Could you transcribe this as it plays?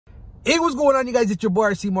Hey, what's going on, you guys? It's your boy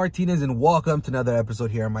RCMrtnz, and welcome to another episode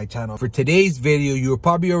here on my channel. For today's video, you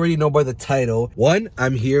probably already know by the title. One,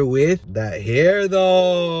 I'm here with that hair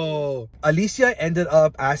though. Alicia ended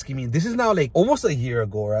up asking me, this is now like almost a year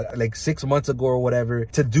ago, right? Like 6 months ago or whatever,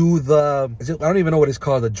 to do the, I don't even know what it's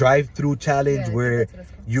called, the drive-through challenge, where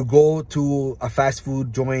you go to a fast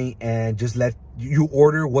food joint and just let you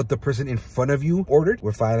order what the person in front of you ordered.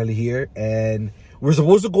 We're finally here, and we're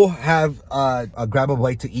supposed to go have grab a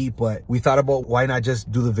bite to eat, but we thought about why not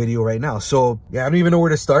just do the video right now. So yeah, I don't even know where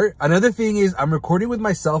to start. Another thing is I'm recording with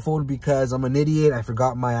my cell phone because I'm an idiot. I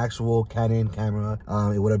forgot my actual Canon camera.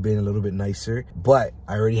 It would have been a little bit nicer, but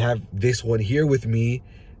I already have this one here with me,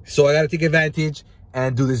 so I gotta take advantage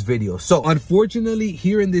and do this video. So unfortunately,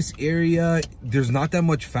 here in this area, there's not that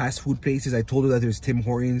much fast food places. I told her that there's Tim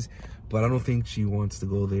Hortons, but I don't think she wants to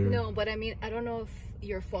go there. No, but I mean, I don't know if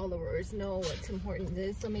your followers know what Tim Hortons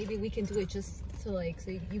is, so maybe we can do it just to like, so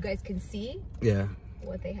you guys can see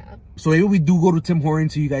what they have. So maybe we do go to Tim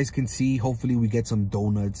Hortons so you guys can see. Hopefully we get some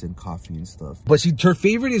donuts and coffee and stuff. But her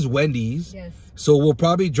favorite is Wendy's. Yes. So we'll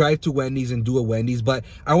probably drive to Wendy's and do a Wendy's, but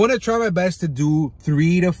I want to try my best to do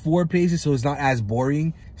 3 to 4 places so it's not as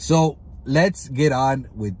boring. So let's get on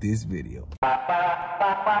with this video.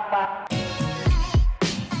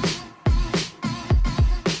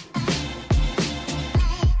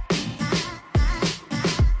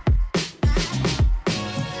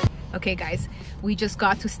 Okay guys, we just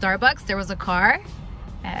got to Starbucks. There was a car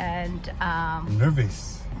and I'm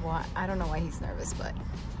nervous. Well, I don't know why he's nervous, but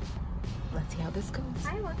let's see how this goes.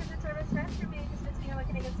 Hi, welcome to Service Restaurant. What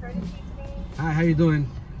can I get started with today? Hi, how you doing?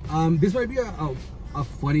 This might be a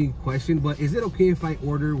funny question, but is it okay if I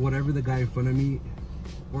order whatever the guy in front of me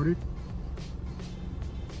ordered?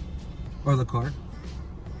 Or the car?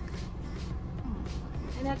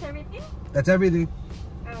 And that's everything? That's everything.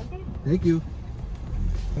 Okay. Thank you.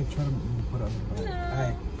 I try to put up. Hello.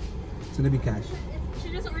 Alright. It's gonna be cash.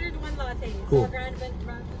 She just ordered 1 latte. Cool. So grand. It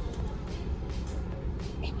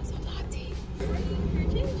was a latte. Your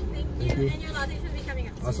change. Thank you. And your latte should be coming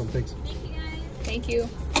up. Awesome, thanks. Thank you guys. Thank you.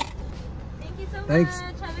 Thank you so Thanks.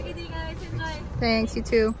 much. Have a good day guys. Enjoy. Thanks, you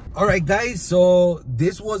too. All right, guys. So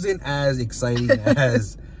this wasn't as exciting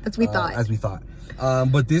as we thought.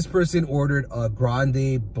 But this person ordered a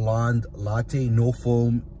grande blonde latte, no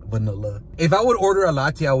foam, vanilla. If I would order a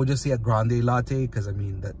latte, I would just say a grande latte, because I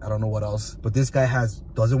mean that I don't know what else. But this guy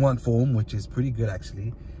doesn't want foam, which is pretty good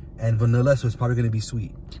actually, and vanilla, so it's probably going to be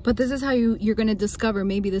sweet. But this is how you're going to discover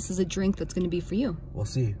maybe this is a drink that's going to be for you. We'll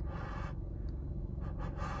see.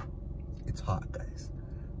 It's hot, guys.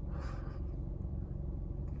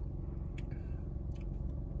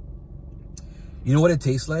 You know what it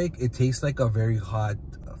tastes like? It tastes like a very hot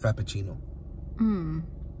frappuccino.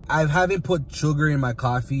 I haven't put sugar in my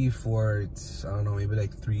coffee for, I don't know, maybe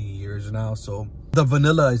like 3 years now. So the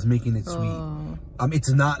vanilla is making it sweet. It's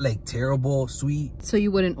not like terrible sweet. So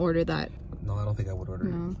you wouldn't order that? No, I don't think I would order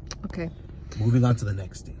it. Okay. Moving on to the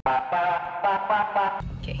next thing.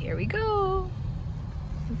 Okay, here we go.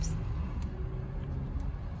 Oops.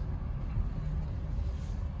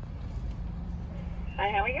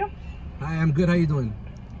 Hi, how are you? Hi, I'm good. How you doing?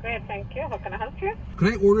 Good, thank you. How can I help you?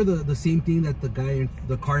 Could I order the same thing that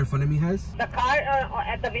the car in front of me has? The car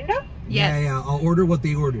at the window? Yes. Yeah, I'll order what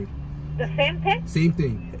they ordered. The same thing? Same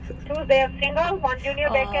thing. 2 they are single, 1 junior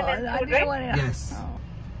bacon and 2 drinks? Yes.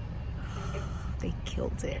 They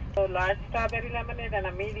killed it. So large strawberry lemonade and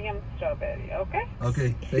a medium strawberry, okay?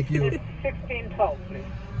 Okay, thank you. It's 1612, please.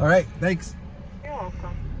 All right, thanks. You're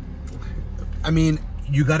welcome. I mean,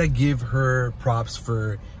 you gotta give her props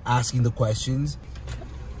for asking the questions.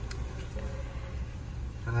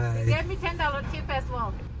 Hi. Give me $10 tip as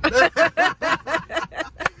well.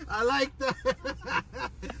 I like that.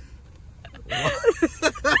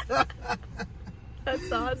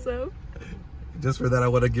 That's awesome. Just for that, I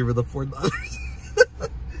want to give her the $4.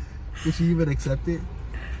 Did she even accept it?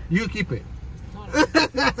 You keep it.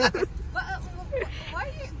 Why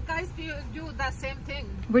you guys do that same thing?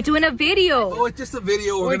 We're doing a video. Oh, it's just a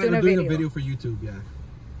video. We're doing a video for YouTube, yeah.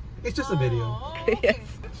 It's just a video. Okay. Yes.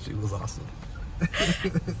 She was awesome.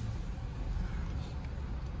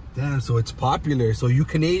 Damn, so it's popular. So you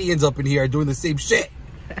Canadians up in here are doing the same shit.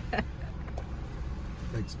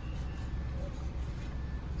 Thanks.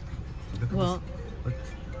 Well,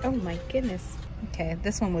 oh my goodness. Okay,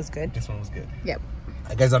 this one was good. This one was good. Yep.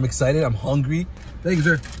 Guys, I'm excited. I'm hungry. Thank you,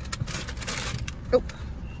 sir. Oh.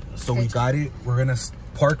 So we got it. We're gonna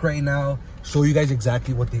park right now, show you guys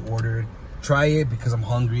exactly what they ordered, try it because I'm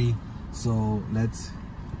hungry. So let's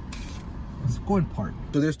Let's go and park.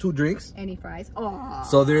 So there's 2 drinks. Any fries? Oh.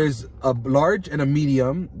 So there's a large and a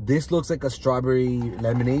medium. This looks like a strawberry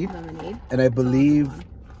lemonade. And I believe...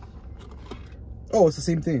 Oh, it's the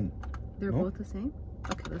same thing. They're both the same?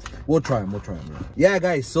 Okay, let's try. We'll try them. Yeah,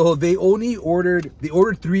 guys. So they ordered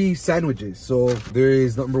 3 sandwiches. So there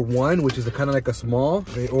is number 1, which is kind of like a small.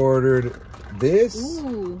 They ordered this.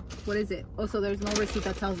 Ooh, what is it? Oh, so there's no receipt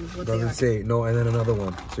that tells us what they are. Doesn't say. No, and then another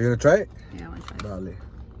one. So you're gonna try it? Yeah, I want to try it. Dale.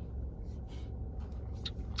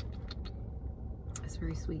 It's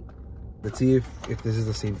very sweet. Let's see if this is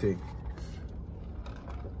the same thing.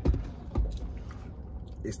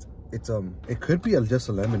 It could be just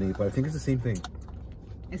a lemonade, but I think it's the same thing.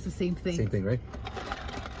 It's the same thing. Same thing, right?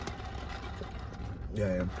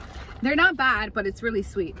 Yeah. They're not bad, but it's really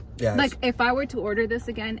sweet. Yeah. Like if I were to order this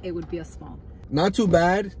again, it would be a small. Not too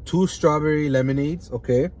bad. 2 strawberry lemonades.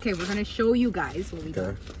 Okay. Okay, we're gonna show you guys what we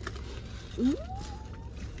got. Ooh.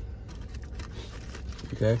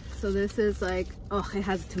 Okay. So this is like, oh, it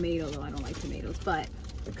has a tomato though. I don't like tomatoes, but.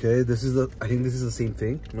 Okay, I think this is the same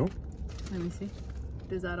thing. No? Let me see.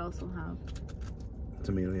 Does that also have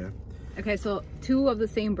tomato? Yeah. Okay, so 2 of the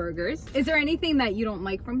same burgers. Is there anything that you don't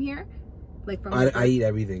like from here? Like from I eat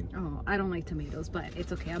everything. Oh, I don't like tomatoes, but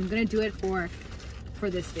it's okay. I'm gonna do it for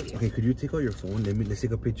this video. Okay, could you take out your phone? Let's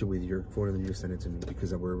take a picture with your phone and then you send it to me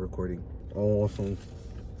because we're recording. Oh, awesome.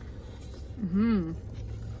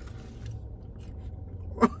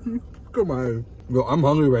 Come on. Bro, I'm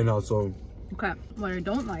hungry right now, so. Okay, what I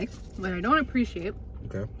don't like, what I don't appreciate.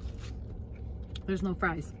 Okay. There's no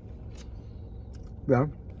fries. Yeah.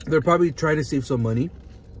 They're probably trying to save some money.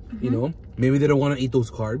 You know? Maybe they don't want to eat those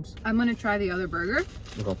carbs. I'm going to try the other burger.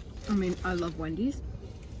 Okay. I mean, I love Wendy's.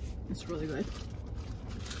 It's really good.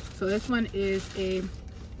 So this one is a...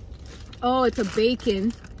 Oh, it's a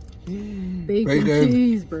bacon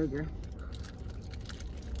cheeseburger.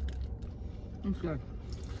 It's good.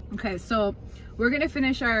 Okay, so we're going to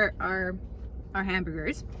finish our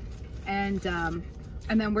hamburgers. And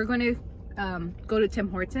then we're going to go to Tim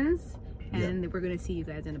Hortons. And we're gonna see you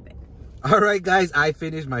guys in a bit. All right, guys, I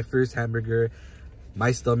finished my first hamburger.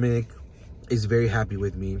 My stomach is very happy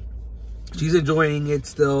with me. She's enjoying it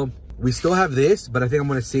still. We still have this, but I think I'm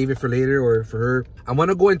gonna save it for later or for her. I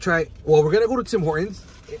wanna go and try, well, we're gonna go to Tim Hortons.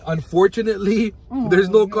 Unfortunately, there's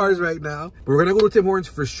no cars right now. But we're gonna go to Tim Hortons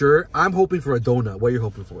for sure. I'm hoping for a donut. What are you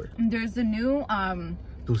hoping for? There's the new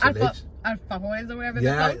alfajores or whatever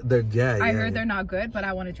they're called. I heard they're not good, but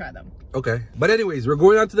I want to try them. Okay, but anyways, we're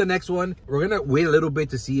going on to the next one. We're gonna wait a little bit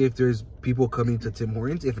to see if there's people coming to Tim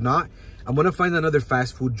Hortons. If not, I'm gonna find another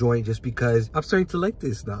fast food joint just because I'm starting to like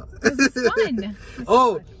this now. This is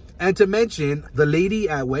fun. And to mention, the lady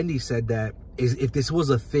at Wendy's said that if this was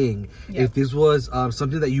a thing, if this was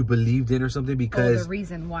something that you believed in or something, because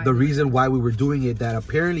the reason why we were doing it, that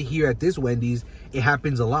apparently here at this Wendy's it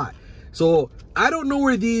happens a lot. So I don't know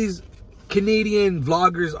where these Canadian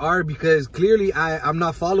vloggers are, because clearly I'm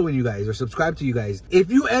not following you guys or subscribe to you guys. If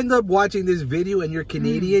you end up watching this video and you're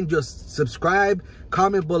Canadian, just subscribe,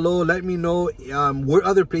 comment below, let me know what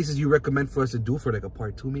other places you recommend for us to do for like a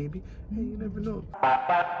part 2 maybe. Hey, you never know.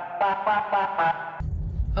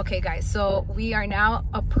 Okay guys, so we are now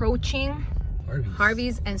approaching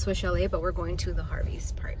Harvey's and Swiss Chalet, but we're going to the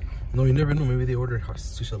Harvey's part. No, you never know, maybe they ordered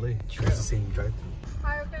Swiss Chalet. It's the same drive-thru.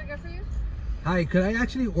 Hi, what can I get for you? Hi, could I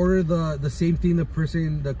actually order the same thing the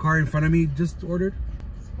car in front of me just ordered?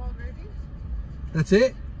 Small gravy? That's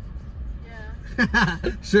it? Yeah.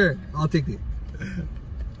 Sure, I'll take it. Sorry,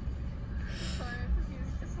 I'm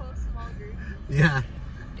confused. Just hold small gravy. Yeah,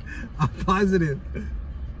 I'm positive.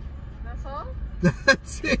 That's all?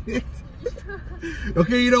 That's it.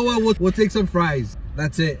 Okay, you know what? We'll take some fries.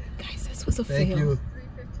 That's it. Guys, this was a fail. Thank you.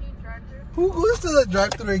 315 drive-thru. Who goes to the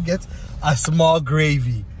drive-thru and gets a small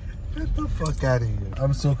gravy? Get the fuck out of here.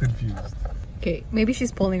 I'm so confused. Okay, maybe she's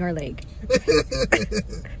pulling our leg. Hi,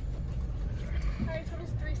 total's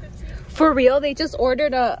 315. For real? They just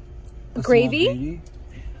ordered a gravy? Gravy?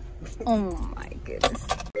 Oh my goodness.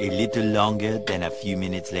 A little longer than a few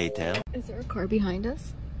minutes later. Is there a car behind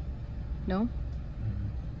us? No?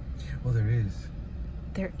 Oh, there is.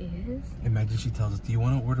 There is? Imagine she tells us, do you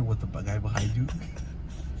want to order with the guy behind you?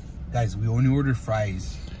 Guys, we only ordered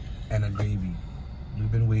fries and a gravy. We've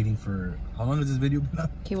been waiting for, how long has this video been up?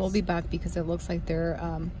 Okay, we'll be back because it looks like they're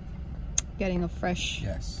getting a fresh...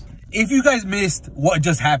 Yes. If you guys missed what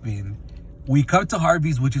just happened, we come to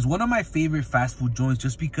Harvey's, which is one of my favorite fast food joints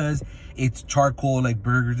just because it's charcoal, like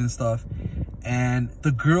burgers and stuff. and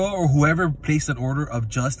the girl or whoever placed an order of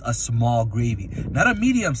just a small gravy, not a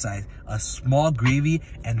medium size, a small gravy,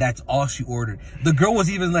 and that's all she ordered. The girl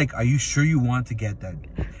was even like, are you sure you want to get that?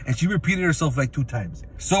 And she repeated herself like 2 times.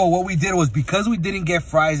 So what we did was, because we didn't get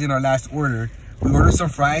fries in our last order, we ordered some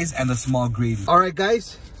fries and a small gravy. All right,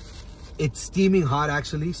 guys, it's steaming hot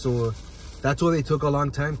actually, so that's why they took a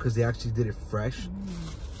long time, because they actually did it fresh.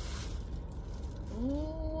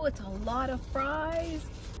 Ooh, it's a lot of fries.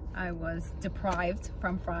 I was deprived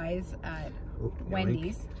from fries at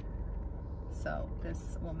Wendy's, so this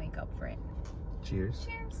will make up for it. Cheers.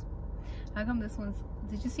 Cheers. How come this one's,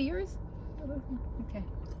 did you see yours? Okay,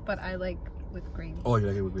 but I like with gravy. Oh, you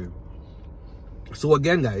like it with gravy. So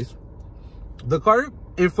again, guys, the cart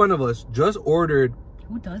in front of us just ordered,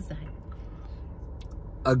 who does that?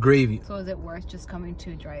 a gravy. So is it worth just coming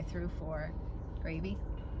to drive-thru for gravy?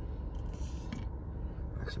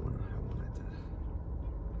 I actually want to have one like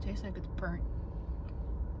that. Tastes like it's burnt.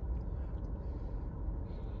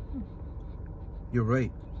 You're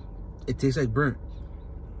right. It tastes like burnt.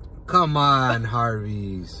 Come on,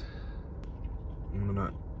 Harvey's. I'm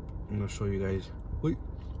gonna show you guys. Wait.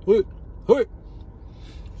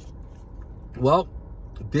 Well,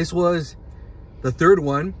 this was the 3rd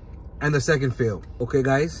one and the 2nd fail. Okay,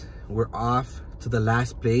 guys, we're off to the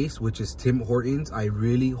last place, which is Tim Hortons. I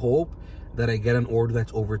really hope that I get an order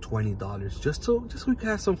that's over $20, just so we can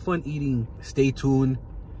have some fun eating. Stay tuned,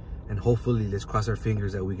 and hopefully, let's cross our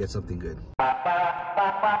fingers that we get something good.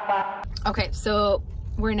 Okay, so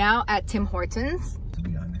we're now at Tim Hortons. To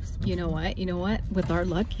be honest, You know what? With our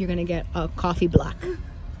luck, you're gonna get a coffee black.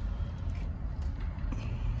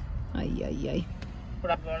 Ay.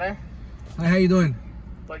 Hi, how you doing?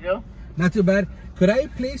 Not too bad. Could I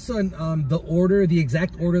place on the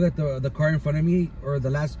exact order that the car in front of me, or the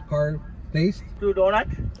last car placed? 2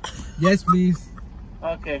 donuts? Yes, please.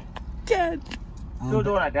 Okay. Good. 2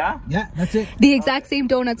 donuts, huh? Yeah, that's it. The exact same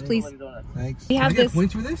donuts, please. Thanks. We have Can I get this-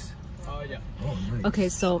 points for this? Yeah. Oh, nice. Okay,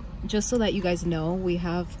 so just so that you guys know, we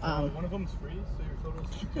have One of them's free, so your total is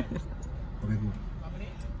 10. Okay, cool.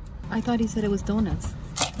 I thought he said it was donuts.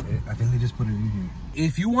 I think they just put it in here.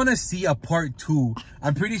 If you want to see a part 2,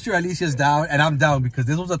 I'm pretty sure Alicia's down, and I'm down, because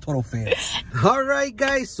this was a total fail. All right,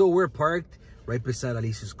 guys, so we're parked right beside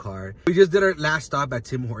Alicia's car. We just did our last stop at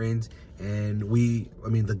Tim Hortons, and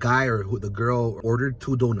the guy or the girl ordered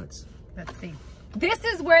 2 donuts. Let's see. This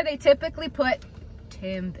is where they typically put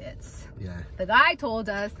Timbits. Yeah. The guy told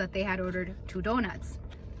us that they had ordered 2 donuts.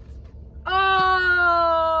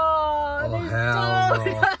 Oh, there's hell no.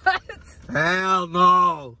 donuts. Hell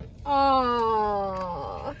no.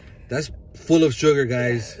 Oh. That's full of sugar,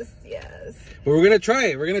 guys. Yes. But we're gonna try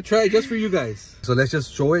it. We're gonna try it just for you guys. So let's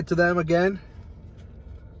just show it to them again.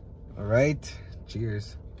 All right.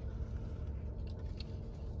 Cheers.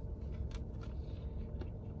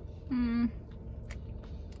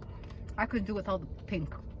 I could do without the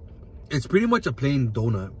pink. It's pretty much a plain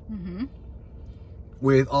donut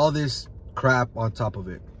with all this crap on top of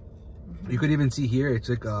it. You could even see here, it's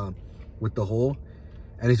like with the hole,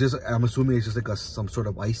 and it's just, I'm assuming it's just like some sort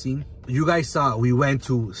of icing. You guys saw we went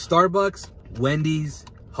to Starbucks, Wendy's,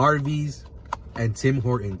 Harvey's, and Tim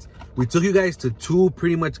Hortons. We took you guys to 2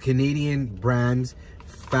 pretty much Canadian brands,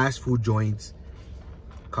 fast food joints,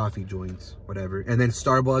 coffee joints, whatever, and then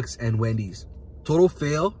Starbucks and Wendy's. Total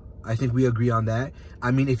fail. I think we agree on that.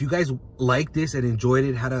 I mean, if you guys liked this and enjoyed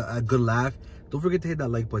it, had a good laugh, don't forget to hit that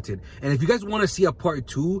like button. And if you guys want to see a part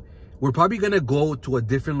 2, we're probably going to go to a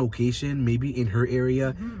different location, maybe in her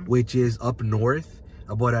area, which is up north,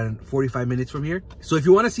 about 45 minutes from here. So if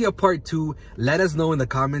you want to see a part 2, let us know in the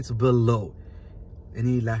comments below.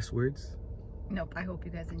 Any last words? Nope. I hope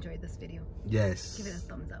you guys enjoyed this video. Yes. Give it a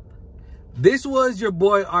thumbs up. This was your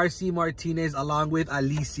boy RCMrtnz along with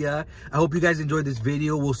Alicia. I hope you guys enjoyed this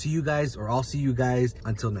video. We'll see you guys, or I'll see you guys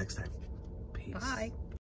until next time. Peace. Bye.